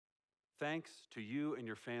thanks to you and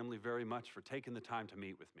your family very much for taking the time to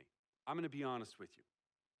meet with me. I'm going to be honest with you.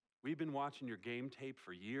 We've been watching your game tape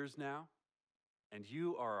for years now, and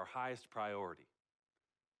you are our highest priority.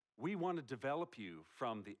 We want to develop you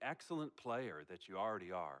from the excellent player that you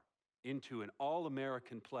already are into an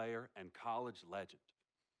All-American player and college legend.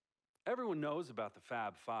 Everyone knows about the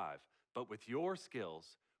Fab Five, but with your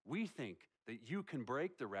skills, we think that you can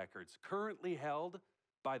break the records currently held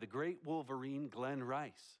by the great Wolverine Glenn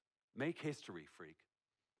Rice. Make history, freak.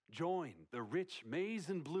 Join the rich maize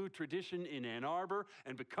and blue tradition in Ann Arbor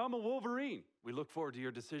and become a Wolverine. We look forward to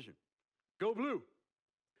your decision. Go Blue!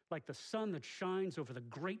 Like the sun that shines over the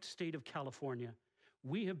great state of California,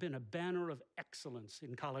 we have been a banner of excellence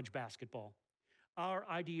in college basketball. Our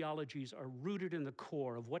ideologies are rooted in the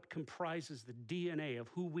core of what comprises the DNA of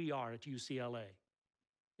who we are at UCLA.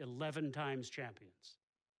 11 times champions.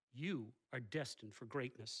 You are destined for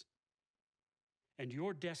greatness. And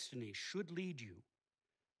your destiny should lead you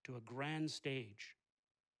to a grand stage.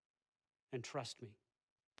 And trust me,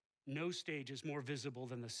 no stage is more visible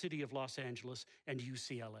than the city of Los Angeles and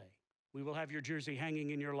UCLA. We will have your jersey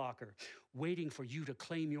hanging in your locker, waiting for you to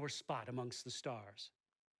claim your spot amongst the stars.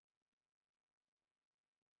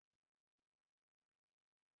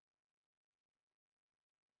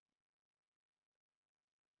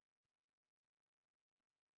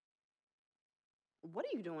 What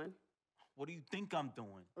are you doing? What do you think I'm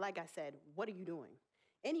doing? Like I said, what are you doing?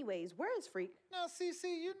 Anyways, where is Freak? Now, CC,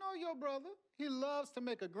 you know your brother. He loves to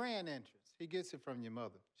make a grand entrance. He gets it from your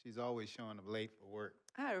mother. She's always showing up late for work.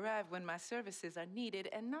 I arrive when my services are needed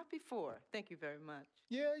and not before. Thank you very much.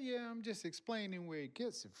 Yeah, I'm just explaining where he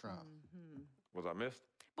gets it from. Was I missed?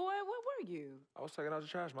 Boy, where were you? I was taking out the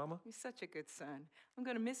trash, Mama. You're such a good son. I'm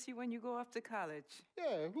gonna miss you when you go off to college.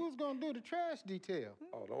 Yeah, who's gonna do the trash detail?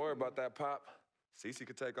 Oh, don't worry about that, Pop. Cece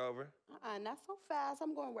could take over. Not so fast.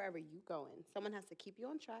 I'm going wherever you going. Someone has to keep you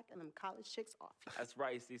on track and them college chicks off. That's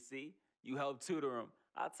right, CC. You help tutor them.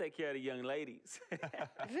 I'll take care of the young ladies.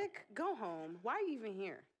 Vic, go home. Why are you even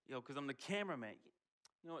here? Yo, because I'm the cameraman.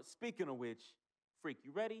 You know what? Speaking of which, Freak,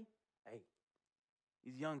 you ready? Hey,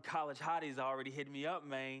 these young college hotties already hit me up,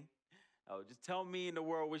 man. Oh, just tell me in the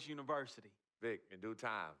world which university. Vic, in due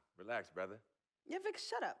time. Relax, brother. Yeah, Vic,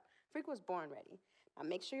 shut up. Freak was born ready. Now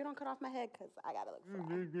make sure you don't cut off my head, because I gotta look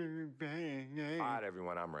fly. All right,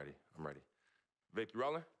 everyone, I'm ready. Vic, you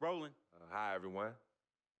rolling? Rolling. Hi, everyone.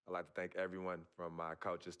 I'd like to thank everyone from my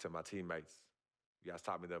coaches to my teammates. You guys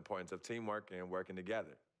taught me the importance of teamwork and working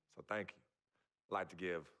together, so thank you. I'd like to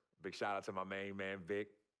give a big shout out to my main man, Vic,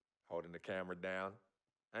 holding the camera down.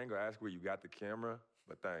 I ain't gonna ask where you got the camera,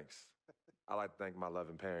 but thanks. I'd like to thank my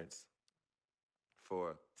loving parents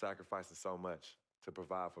for sacrificing so much to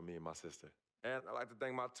provide for me and my sister. And I'd like to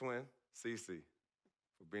thank my twin, Cece,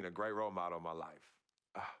 for being a great role model in my life.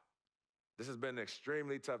 This has been an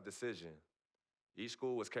extremely tough decision. Each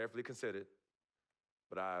school was carefully considered,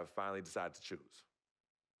 but I have finally decided to choose.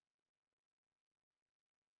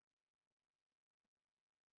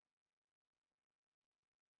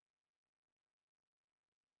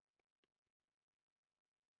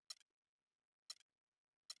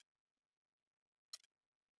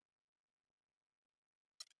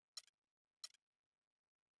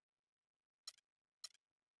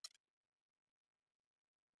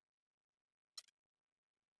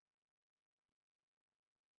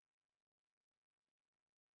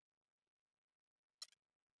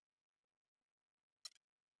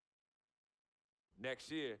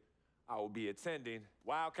 Next year, I will be attending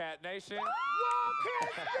Wildcat Nation.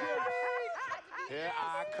 Wildcat, Here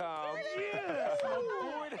I come. That's my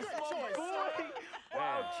boy. That's my boy.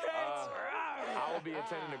 Wildcats. I will be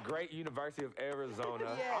attending the great University of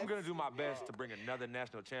Arizona. Yes. I'm going to do my best to bring another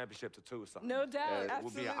national championship to Tucson. No doubt. It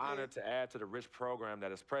will be an honor to add to the rich program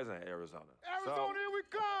that is present in Arizona. Arizona, here we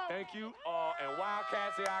come! Thank you all, and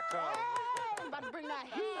Wildcats, here I come. I'm about to bring that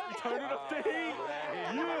heat. Turn it up the heat.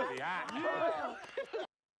 Yeah.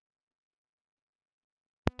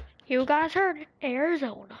 You guys heard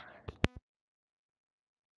Arizona.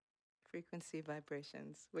 Frequency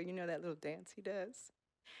vibrations. Well, you know that little dance he does?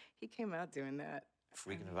 He came out doing that.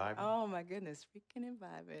 Freaking and vibing? Oh my goodness, freaking and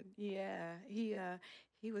vibing. Yeah,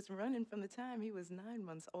 he was running from the time he was 9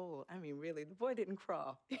 months old. I mean, really, the boy didn't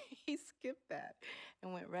crawl. He skipped that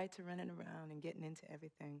and went right to running around and getting into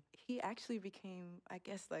everything. He actually became, I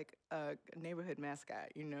guess, like a neighborhood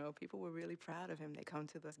mascot, you know? People were really proud of him. They come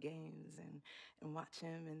to those games and watch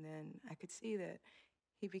him, and then I could see that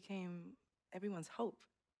he became everyone's hope.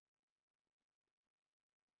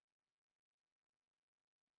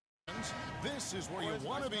 This is where you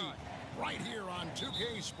want to be, right here on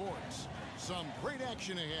 2K Sports. Some great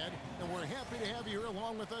action ahead, and we're happy to have you here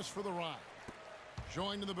along with us for the ride.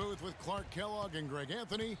 Joined in the booth with Clark Kellogg and Greg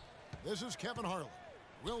Anthony, this is Kevin Harlan.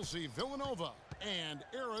 We'll see Villanova and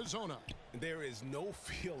Arizona. There is no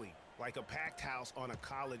feeling like a packed house on a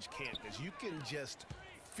college campus. You can just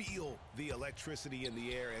feel the electricity in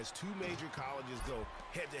the air as two major colleges go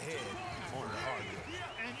head-to-head on the hardwood.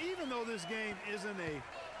 And even though this game isn't a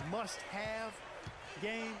must-have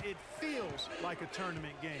game, it feels like a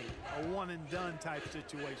tournament game, a one-and-done type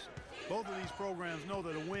situation. Both of these programs know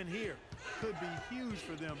that a win here could be huge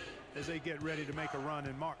for them as they get ready to make a run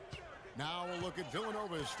in March. Now we'll look at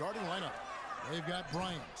Villanova's starting lineup. They've got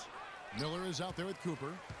Bryant. Miller is out there with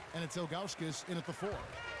Cooper, and it's Ilgauskas in at the 4.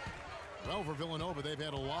 Well, for Villanova, they've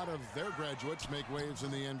had a lot of their graduates make waves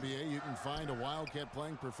in the NBA. You can find a Wildcat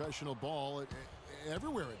playing professional ball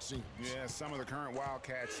everywhere, it seems. Yeah, some of the current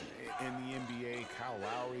Wildcats in the NBA. Kyle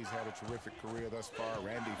Lowry's had a terrific career thus far.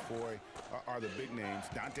 Randy Foye are the big names.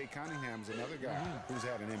 Dante Cunningham's another guy who's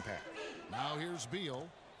had an impact. Now here's Beal,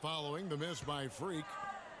 following the miss by Freak.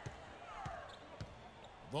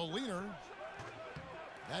 Voliner,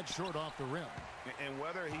 that's short off the rim. And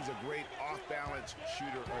whether he's a great off-balance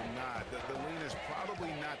shooter or not, the lean is probably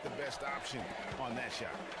not the best option on that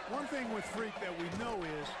shot. One thing with Freak that we know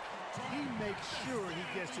is he makes sure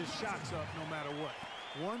he gets his shots up no matter what.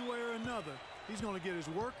 One way or another, he's going to get his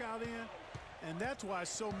workout in, and that's why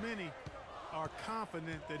so many are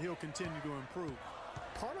confident that he'll continue to improve.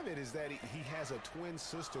 Part of it is that he has a twin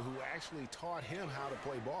sister who actually taught him how to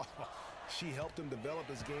play ball. She helped him develop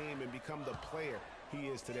his game and become the player he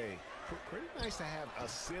is today. Pretty nice to have a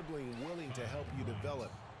sibling willing to help you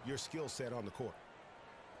develop your skill set on the court.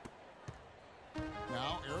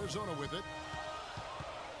 Now Arizona with it.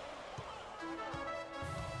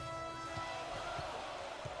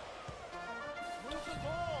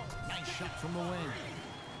 Nice shot from the wing.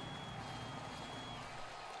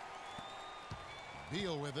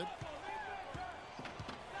 Beal with it.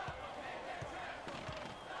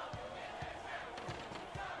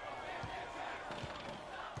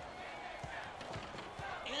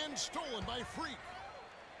 And stolen by Freak.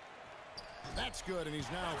 That's good, and he's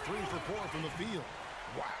now 3 for 4 from the field.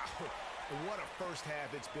 Wow. What a first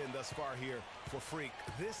half it's been thus far here for Freak.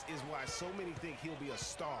 This is why so many think he'll be a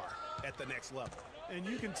star at the next level. And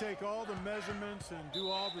you can take all the measurements and do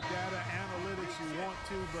all the data analytics you want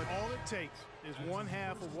to, but all it takes is one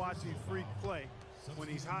half of watching Freak play when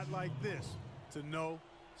he's hot like this to know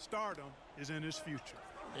stardom is in his future.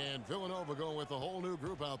 And Villanova going with a whole new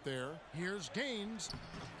group out there. Here's Gaines.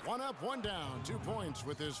 1 up, 1 down. 2 points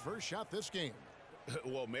with his first shot this game.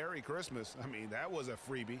 Well, Merry Christmas. I mean, that was a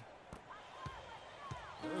freebie.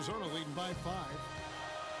 Arizona leading by 5.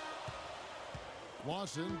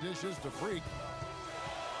 Lawson dishes to Freak.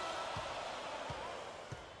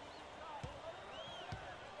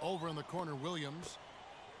 Over in the corner, Williams.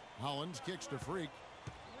 Hollins kicks to Freak.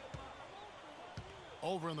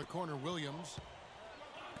 Over in the corner, Williams.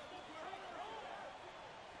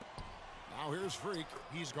 Now here's Freak.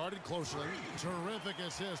 He's guarded closely. Terrific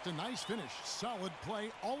assist. A nice finish. Solid play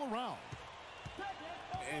all around.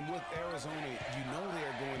 And with Arizona, you know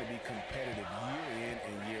they're going to be competitive year in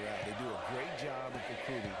and year out. They do a great job of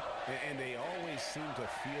recruiting, and they always seem to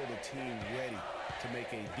feel the team ready to make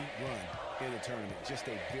a deep run in the tournament. Just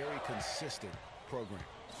a very consistent program.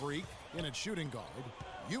 Freak in at shooting guard.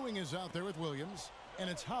 Ewing is out there with Williams, and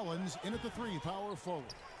it's Hollins in at the 3, power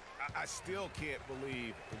forward. I still can't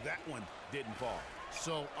believe that one didn't fall.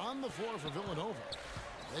 So on the floor for Villanova,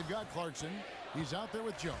 they've got Clarkson. He's out there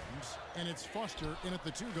with Jones, and it's Foster in at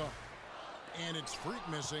the 2 guard. And it's Freak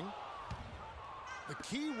missing. The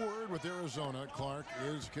key word with Arizona, Clark,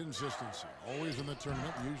 is consistency. Always in the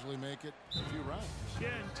tournament, usually make it a few rounds. Yeah,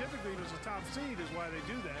 and typically there's a top seed is why they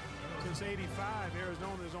do that. Since '85,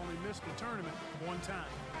 Arizona has only missed the tournament 1 time.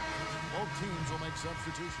 Both teams will make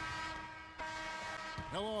substitutions.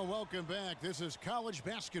 Hello and welcome back. This is college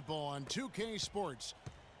basketball on 2K Sports.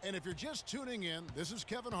 And if you're just tuning in, this is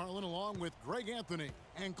Kevin Harlan along with Greg Anthony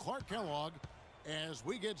and Clark Kellogg as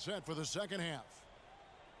we get set for the second half.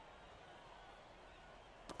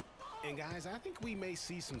 And guys, I think we may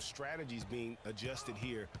see some strategies being adjusted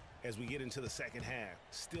here as we get into the second half.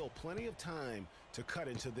 Still plenty of time to cut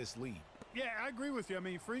into this lead. Yeah, I agree with you. I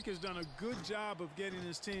mean, Freak has done a good job of getting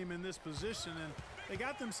his team in this position, and they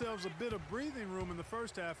got themselves a bit of breathing room in the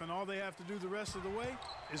first half, and all they have to do the rest of the way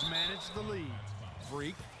is manage the lead.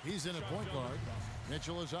 Freak, he's in at point guard.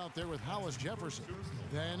 Mitchell is out there with Hollis Jefferson.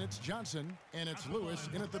 Then it's Johnson, and it's Lewis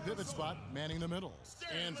in at the pivot spot, manning the middle.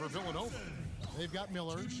 And for Villanova, they've got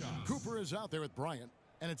Miller. Cooper is out there with Bryant.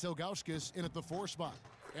 And it's Ilgauskas in at the 4 spot.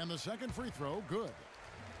 And the second free throw, good.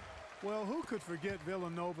 Well, who could forget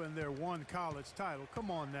Villanova and their one college title? Come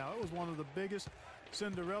on now. It was one of the biggest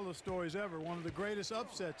Cinderella stories ever, one of the greatest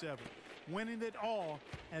upsets ever. Winning it all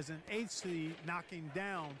as an 8th seed, knocking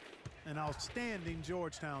down an outstanding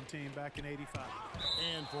Georgetown team back in '85.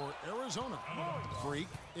 And for Arizona, Freak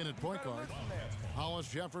in at point guard. Hollis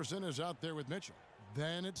Jefferson is out there with Mitchell.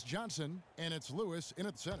 Then it's Johnson, and it's Lewis in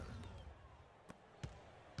at center.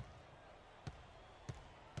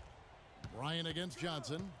 Bryant against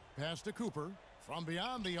Johnson. Pass to Cooper. From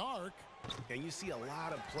beyond the arc. And you see a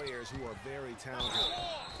lot of players who are very talented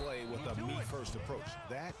play with a me-first approach.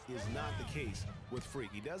 That is not the case with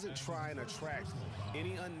Freak. He doesn't try and attract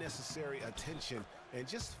any unnecessary attention and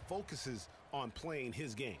just focuses on playing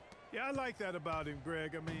his game. Yeah, I like that about him,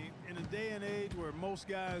 Greg. I mean, in a day and age where most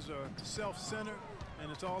guys are self-centered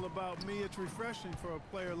and it's all about me, it's refreshing for a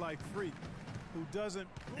player like Freak who doesn't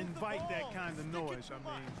invite that kind of noise.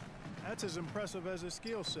 I mean, that's as impressive as his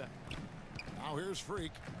skill set. Now here's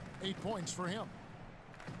Freak. 8 points for him.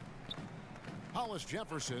 Hollis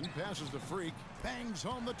Jefferson passes to Freak. Bangs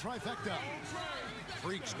home the trifecta.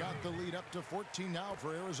 Freak's got the lead up to 14 now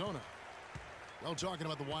for Arizona. Well, talking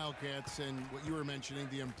about the Wildcats and what you were mentioning,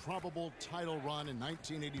 the improbable title run in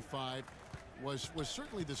 1985 was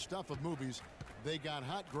certainly the stuff of movies. They got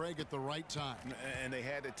hot, Greg, at the right time. And they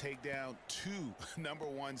had to take down 2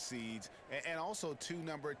 #1 seeds and also 2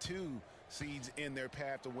 #2 seeds in their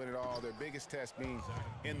path to win it all. Their biggest test being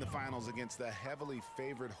in the finals against the heavily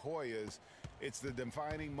favored Hoyas. It's the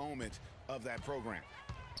defining moment of that program.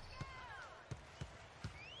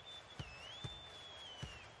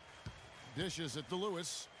 Dishes it to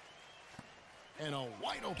Lewis. And a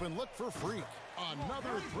wide open look for Freak.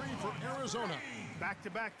 Another 3 for Arizona.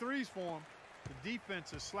 Back-to-back threes for him. The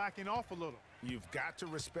defense is slacking off a little. You've got to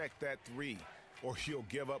respect that 3 or you'll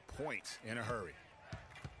give up points in a hurry.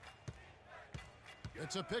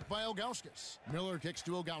 It's a pick by Ilgauskas. Miller kicks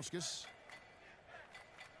to Ilgauskas.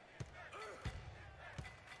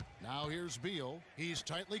 Now here's Beal. He's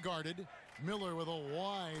tightly guarded. Miller with a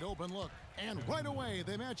wide open look. And right away,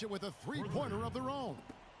 they match it with a 3-pointer of their own.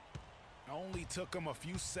 Only took them a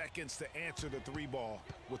few seconds to answer the 3 ball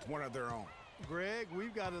with one of their own. Greg,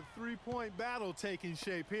 we've got a 3-point battle taking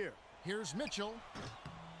shape here. Here's Mitchell.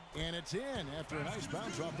 And it's in after a nice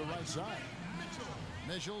bounce off the right side.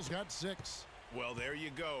 Mitchell's got 6. Well, there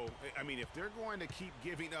you go. I mean, if they're going to keep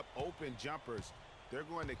giving up open jumpers, they're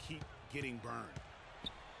going to keep getting burned.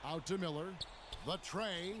 Out to Miller. The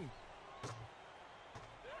tray.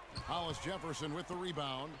 Hollis Jefferson with the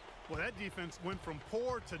rebound. Well, that defense went from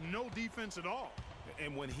poor to no defense at all.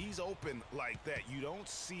 And when he's open like that, you don't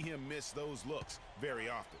see him miss those looks very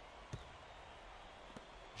often.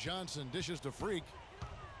 Johnson dishes to Freak.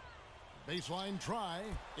 Baseline try.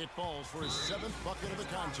 It falls for his 7th bucket of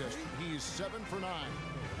the contest. He's 7 for 9.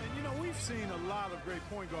 And, you know, we've seen a lot of great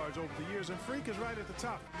point guards over the years, and Freak is right at the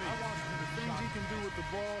top. I watched him. The things he can do with the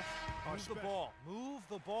ball are special. Move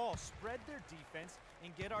the ball. Spread their defense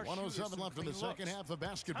and get our 107 left in the second half of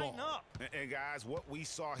basketball. Tighten up. And, guys, what we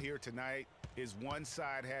saw here tonight is one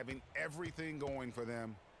side having everything going for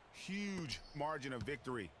them. Huge margin of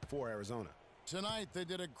victory for Arizona. Tonight, they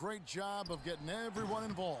did a great job of getting everyone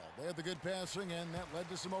involved. They had the good passing, and that led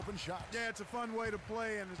to some open shots. Yeah, it's a fun way to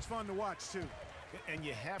play, and it's fun to watch, too. And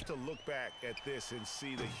you have to look back at this and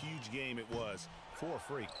see the huge game it was for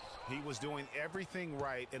Freak. He was doing everything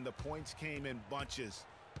right, and the points came in bunches.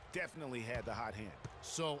 Definitely had the hot hand.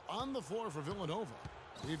 So on the floor for Villanova,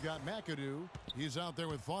 we've got McAdoo. He's out there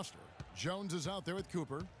with Foster. Jones is out there with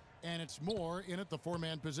Cooper. And it's Moore in at the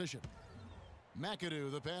 4-man position.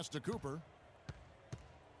 McAdoo, the pass to Cooper.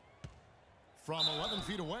 From 11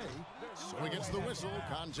 feet away. So he gets the whistle.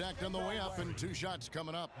 Contact on the way up, and 2 shots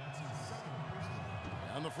coming up.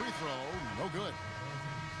 And the free throw, no good.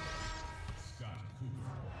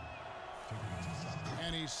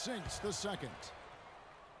 And he sinks the second.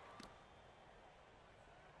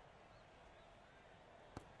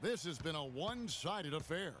 This has been a one-sided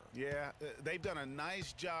affair. Yeah, they've done a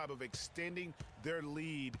nice job of extending their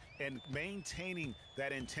lead and maintaining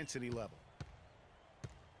that intensity level.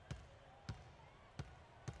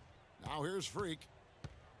 Now here's Freak.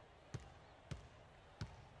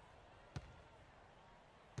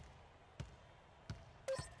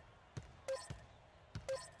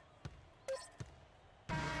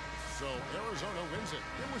 So Arizona wins it.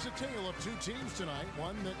 It was a tale of 2 teams tonight.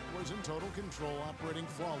 One that was in total control, operating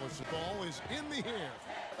flawless. The ball is in the air,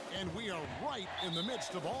 and we are right in the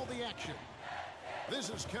midst of all the action. This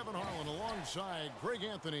is Kevin Harlan alongside Greg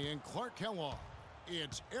Anthony and Clark Kellogg.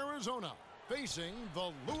 It's Arizona facing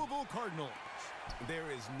the Louisville Cardinals. There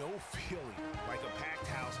is no feeling like a packed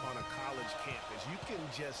house on a college campus. You can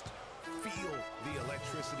just feel the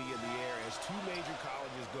electricity in the air as two major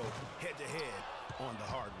colleges go head-to-head on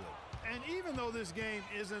the hardwood. And even though this game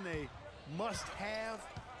isn't a must-have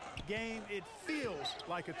game, it feels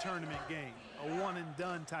like a tournament game, a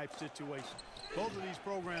one-and-done type situation. Both of these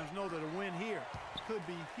programs know that a win here could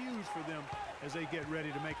be huge for them as they get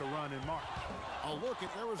ready to make a run in March. A look at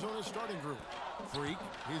Arizona's starting group. Freak,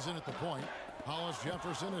 he's in at the point. Hollis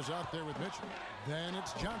Jefferson is out there with Mitchell. Then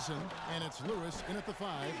it's Johnson, and it's Lewis in at the 5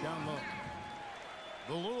 down low.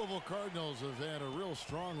 The Louisville Cardinals have had a real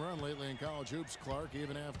strong run lately in college hoops, Clark.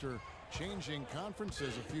 Even after changing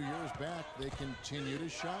conferences a few years back, they continue to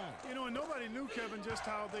shine. You know, and nobody knew, Kevin, just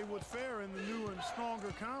how they would fare in the new and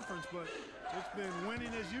stronger conference, but it's been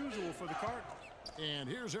winning as usual for the Cardinals. And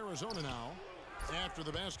here's Arizona now after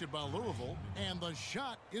the basket by Louisville, and the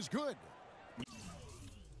shot is good.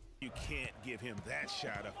 You can't give him that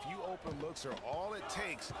shot. A few open looks are all it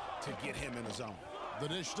takes to get him in the zone. The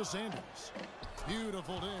dish to Sanders.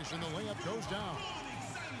 Beautiful dish, and the layup goes down.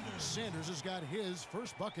 Sanders has got his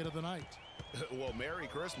first bucket of the night. Well, Merry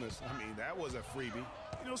Christmas. I mean, that was a freebie.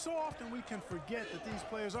 You know, so often we can forget that these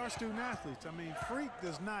players are student athletes. I mean, Freak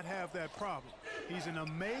does not have that problem. He's an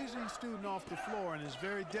amazing student off the floor and is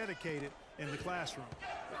very dedicated in the classroom.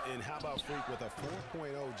 And how about Freak with a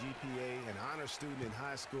 4.0 GPA, an honor student in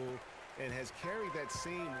high school, and has carried that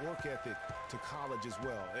same work ethic to college as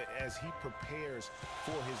well as he prepares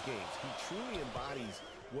for his games. He truly embodies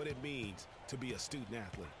what it means to be a student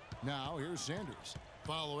athlete. Now here's Sanders.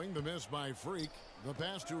 Following the miss by Freak, the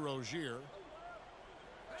pass to Rozier.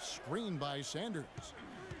 Screen by Sanders.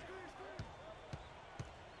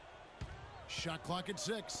 Shot clock at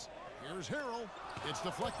 6. Here's Harrell. It's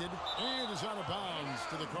deflected and is out of bounds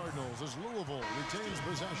to the Cardinals as Louisville retains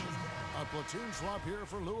possession. A platoon swap here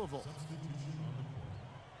for Louisville.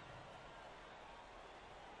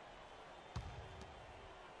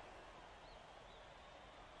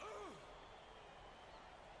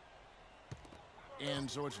 And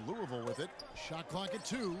so it's Louisville with it. Shot clock at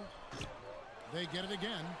 2. They get it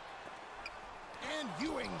again. And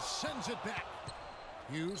Ewing sends it back.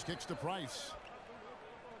 Hughes kicks to Price.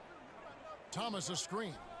 Thomas a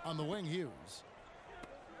screen on the wing. Hughes.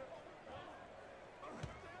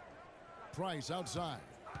 Price outside.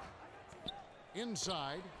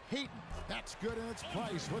 Inside. Hayton. That's good, and it's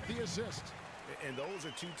Price with the assist. And those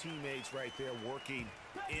are two teammates right there working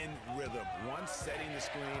in rhythm. One setting the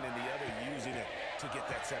screen and the other using it to get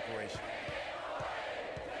that separation.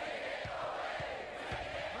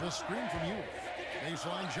 The screen from you.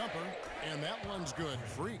 Baseline jumper, and that one's good.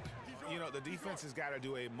 Freak. You know, the defense has got to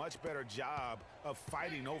do a much better job of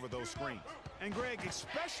fighting over those screens. And Greg,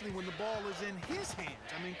 especially when the ball is in his hands.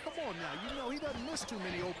 I mean, come on now. You know he doesn't miss too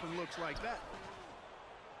many open looks like that.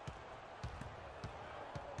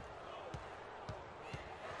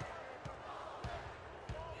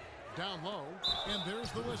 Down low, and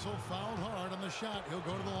there's the whistle. Fouled hard on the shot. He'll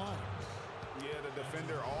go to the line. Yeah, the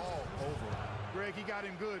defender all over him. Greg, he got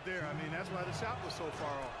him good there. I mean, that's why the shot was so far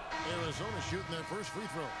off. Arizona shooting their first free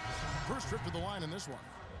throws. First trip to the line in this one.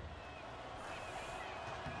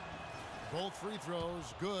 Both free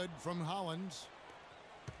throws good from Hollins.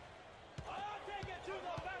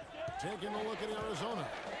 Taking a look at Arizona.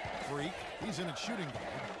 Freak, he's in at shooting guard.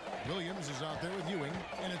 Williams is out there with Ewing,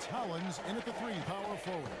 and it's Hollins in at the 3, power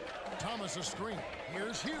forward. Thomas a screen.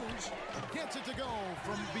 Here's Hughes. Gets it to go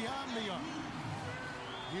from beyond the arc.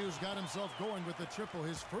 Hughes got himself going with the triple,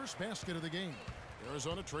 his first basket of the game.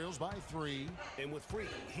 Arizona trails by 3. And with Freak,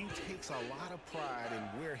 he takes a lot of pride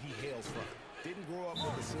in where he hails from. Didn't grow up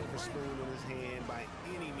with a silver spoon in his hand by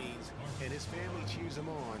any means, and his family cheers him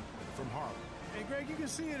on from Harlem. And Greg, you can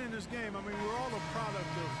see it in this game. I mean, we're all a product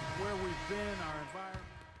of where we've been, our environment.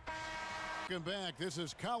 Welcome back. This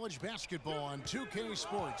is college basketball on 2K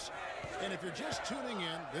Sports. And if you're just tuning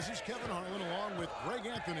in, this is Kevin Harlan along with Greg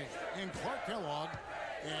Anthony and Clark Kellogg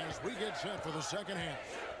as we get set for the second half.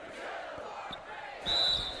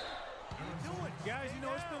 Guys, you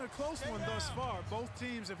know, it's been a close one thus far. Both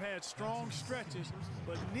teams have had strong stretches,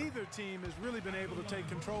 but neither team has really been able to take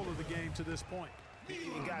control of the game to this point.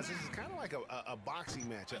 And guys, this is kind of like a boxing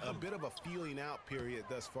match, a bit of a feeling out period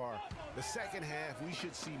thus far. The second half, we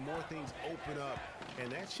should see more things open up,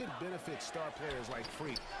 and that should benefit star players like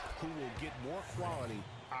Freak, who will get more quality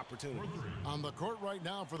opportunities. On the court right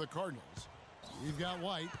now for the Cardinals, we've got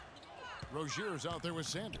White. Rozier's out there with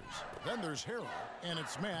Sanders. Then there's Harrell, and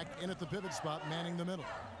it's Mack in at the pivot spot, manning the middle.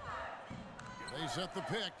 They set the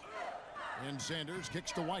pick, and Sanders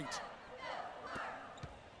kicks to White.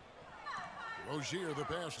 Rozier the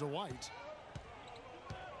pass to White.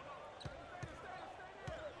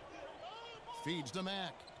 Feeds to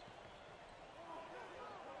Mack.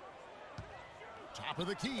 Top of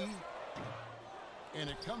the key. And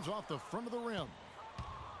it comes off the front of the rim.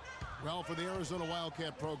 Well, for the Arizona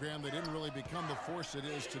Wildcat program, they didn't really become the force it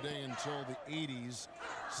is today until the 80s.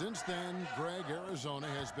 Since then, Greg, Arizona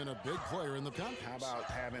has been a big player in the conference. How about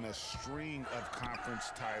having a string of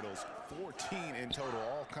conference titles, 14 in total,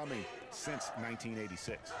 all coming since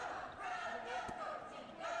 1986.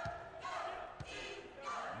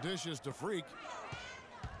 Dishes to Freak.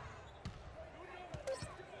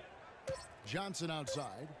 Johnson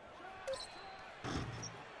outside.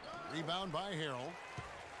 Rebound by Harrell.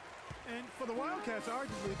 And for the Wildcats,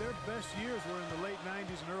 arguably their best years were in the late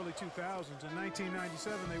 90s and early 2000s. In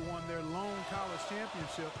 1997, they won their lone college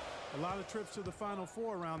championship. A lot of trips to the Final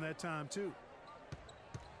Four around that time, too.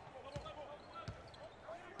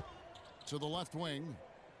 To the left wing.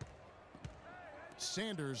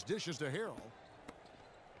 Sanders dishes to Harrell.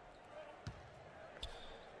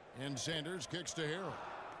 And Sanders kicks to Harrell.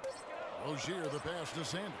 Rozier the pass to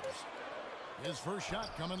Sanders. His first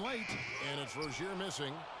shot coming late, and it's Rozier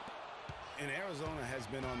missing. And Arizona has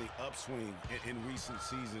been on the upswing in recent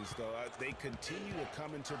seasons, though. They continue to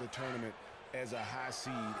come into the tournament as a high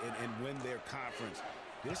seed and win their conference.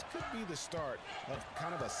 This could be the start of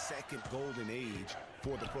kind of a second golden age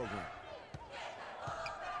for the program.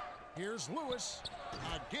 Here's Lewis.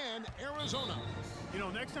 Again, Arizona. You know,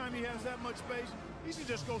 next time he has that much space, he should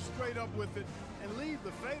just go straight up with it and leave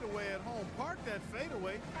the fadeaway at home. Park that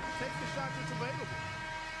fadeaway, take the shot that's available.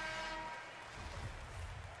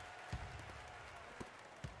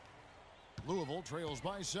 Louisville trails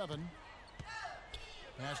by 7.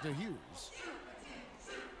 Pass to Hughes.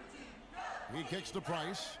 He kicks to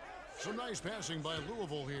Price. Some nice passing by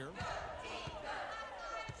Louisville here.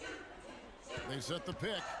 They set the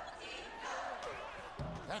pick.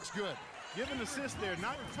 That's good. Give an assist there,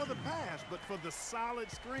 not for the pass, but for the solid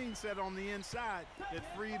screen set on the inside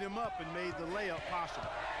that freed him up and made the layup possible.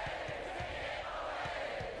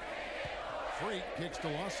 Freak kicks to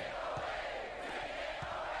Lawson.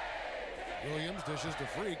 Williams dishes to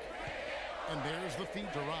Freak. And there's the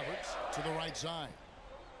feed to Roberts to the right side.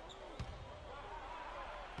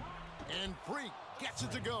 And Freak gets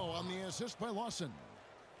it to go on the assist by Lawson.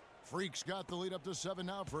 Freak's got the lead up to 7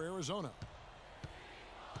 now for Arizona.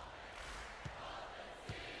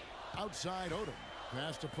 Outside Odom.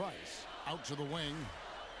 Pass to Price. Out to the wing.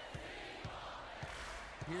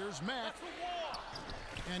 Here's Mack.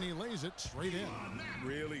 And he lays it straight in.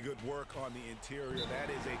 Really good work on the interior. That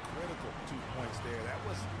is a critical 2 points there. That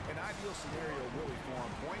was an ideal scenario really for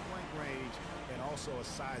him. Point-blank range and also a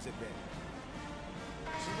size advantage.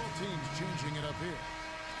 So both teams changing it up here.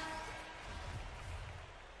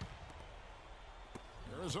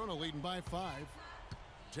 Arizona leading by 5.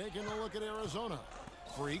 Taking a look at Arizona.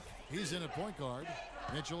 Freak, he's in at point guard.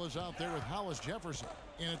 Mitchell is out there with Hollis Jefferson.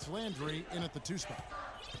 And it's Landry in at the 2 spot.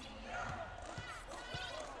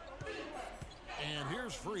 And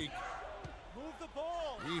here's Freak. Move the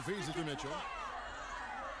ball. He feeds it to Mitchell.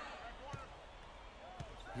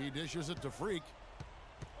 He dishes it to Freak.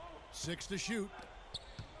 6 to shoot.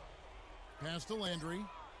 Pass to Landry.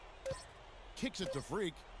 Kicks it to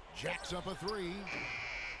Freak. Jacks up a 3.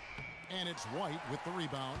 And it's White with the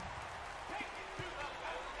rebound.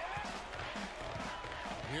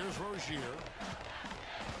 Here's Rozier.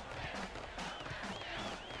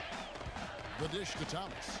 The dish to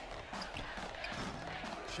Thomas.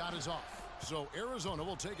 Shot is off. So Arizona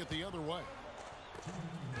will take it the other way.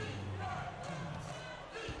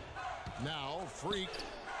 Now Freak.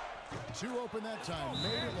 2 open that time.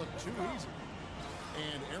 Made it look too easy.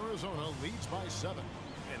 And Arizona leads by 7.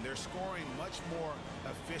 And they're scoring much more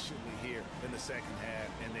efficiently here in the second half.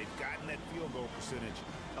 And they've gotten that field goal percentage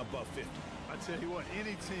above 50. I tell you what,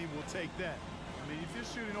 any team will take that. I mean, if you're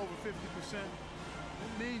shooting over 50%,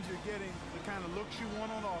 it means you're getting the kind of looks you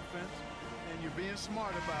want on offense, and you're being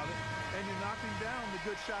smart about it, and you're knocking down the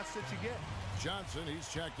good shots that you get. Johnson,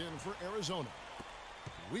 he's checked in for Arizona.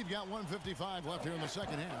 We've got 1:55 left here in the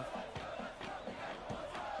second half.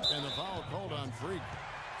 And the foul called on Freak.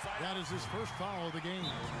 That is his first foul of the game.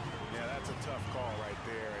 Yeah, that's a tough call right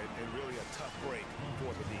there, and really a tough break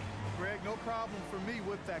for the D. Greg, no problem for me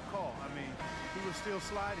with that call. I mean, he was still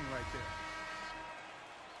sliding right there.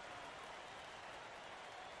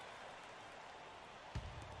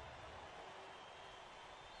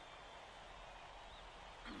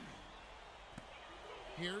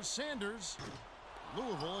 Here's Sanders.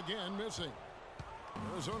 Louisville again missing.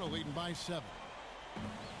 Arizona leading by 7.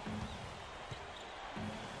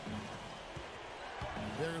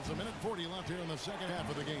 There's 1:40 left here in the second half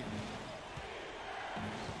of the game.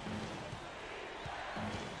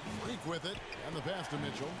 Freak with it, and the pass to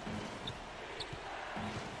Mitchell.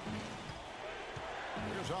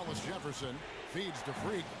 Here's Hollis Jefferson. Feeds to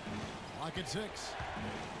Freak. Lock at 6.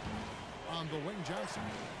 On the wing, Johnson.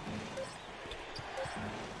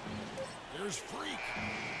 Here's Freak.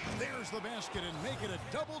 There's the basket and make it a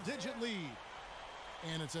double-digit lead.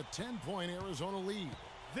 And it's a 10-point Arizona lead.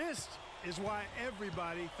 This is why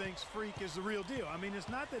everybody thinks Freak is the real deal. I mean, it's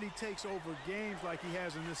not that he takes over games like he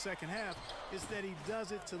has in the second half. It's that he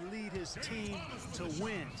does it to lead his team to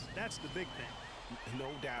wins. That's the big thing. No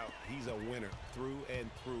doubt he's a winner through and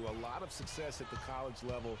through. A lot of success at the college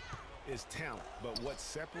level is talent. But what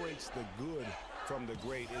separates the good from the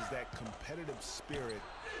great is that competitive spirit,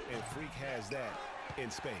 and Freak has that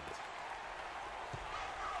in spades.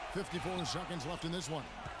 54 seconds left in this one.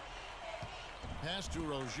 Pass to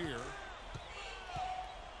Rozier.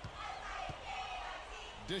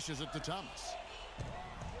 Dishes it to Thomas.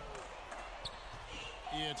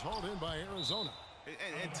 It's hauled in by Arizona.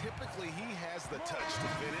 And typically he has the touch to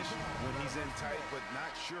finish when he's in tight, but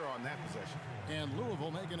not sure on that possession. And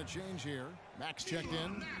Louisville making a change here. Max checked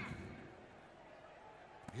in.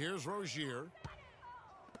 Here's Rozier.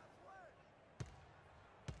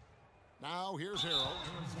 Now here's Harrell.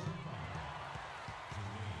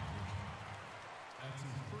 That's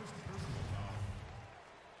his first personal foul.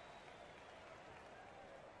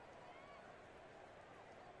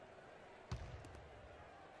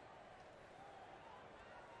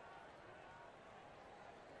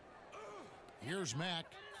 Here's Mack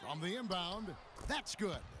from the inbound. That's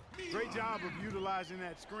good. Great job of utilizing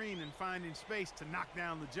that screen and finding space to knock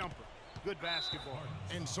down the jumper. Good basketball.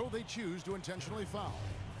 And so they choose to intentionally foul.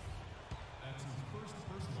 That's his first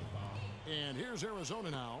personal foul. And here's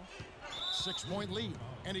Arizona now. 6-point lead.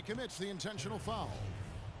 And he commits the intentional foul.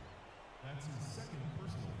 That's his second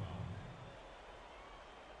personal foul.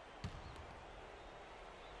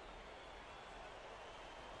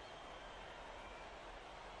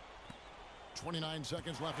 29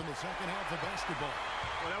 seconds left in the second half of basketball.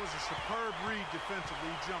 Well, that was a superb read defensively.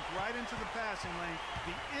 He jumped right into the passing lane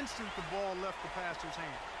the instant the ball left the passer's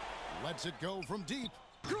hand. Lets it go from deep.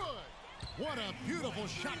 Good! What a beautiful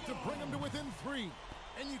shot to bring him to within 3.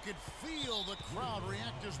 And you could feel the crowd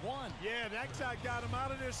react as one. Yeah, that shot got them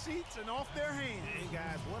out of their seats and off their hands. And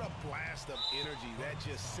guys, what a blast of energy that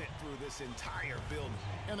just sent through this entire building.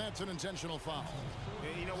 And that's an intentional foul.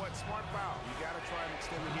 And you know what? Smart foul. You got to try and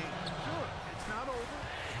extend the game. Sure, it's not over.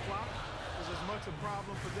 The clock is as much a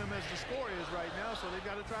problem for them as the score is right now, so they've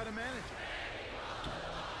got to try to manage it.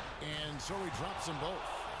 And so he drops them both.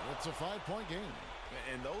 It's a 5-point game.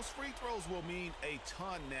 And those free throws will mean a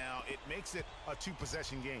ton now. It makes it a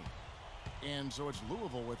 2-possession game. And so it's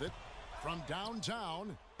Louisville with it from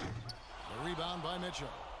downtown. The rebound by Mitchell.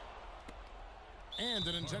 And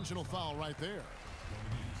an intentional foul right there.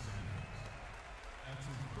 That's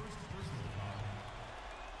his first personal foul.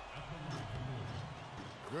 At the line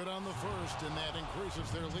for Louisville. Good on the first, and that increases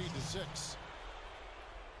their lead to 6.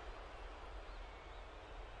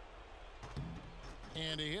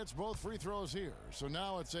 And he hits both free throws here. So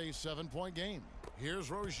now it's a 7-point game. Here's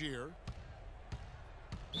Rozier.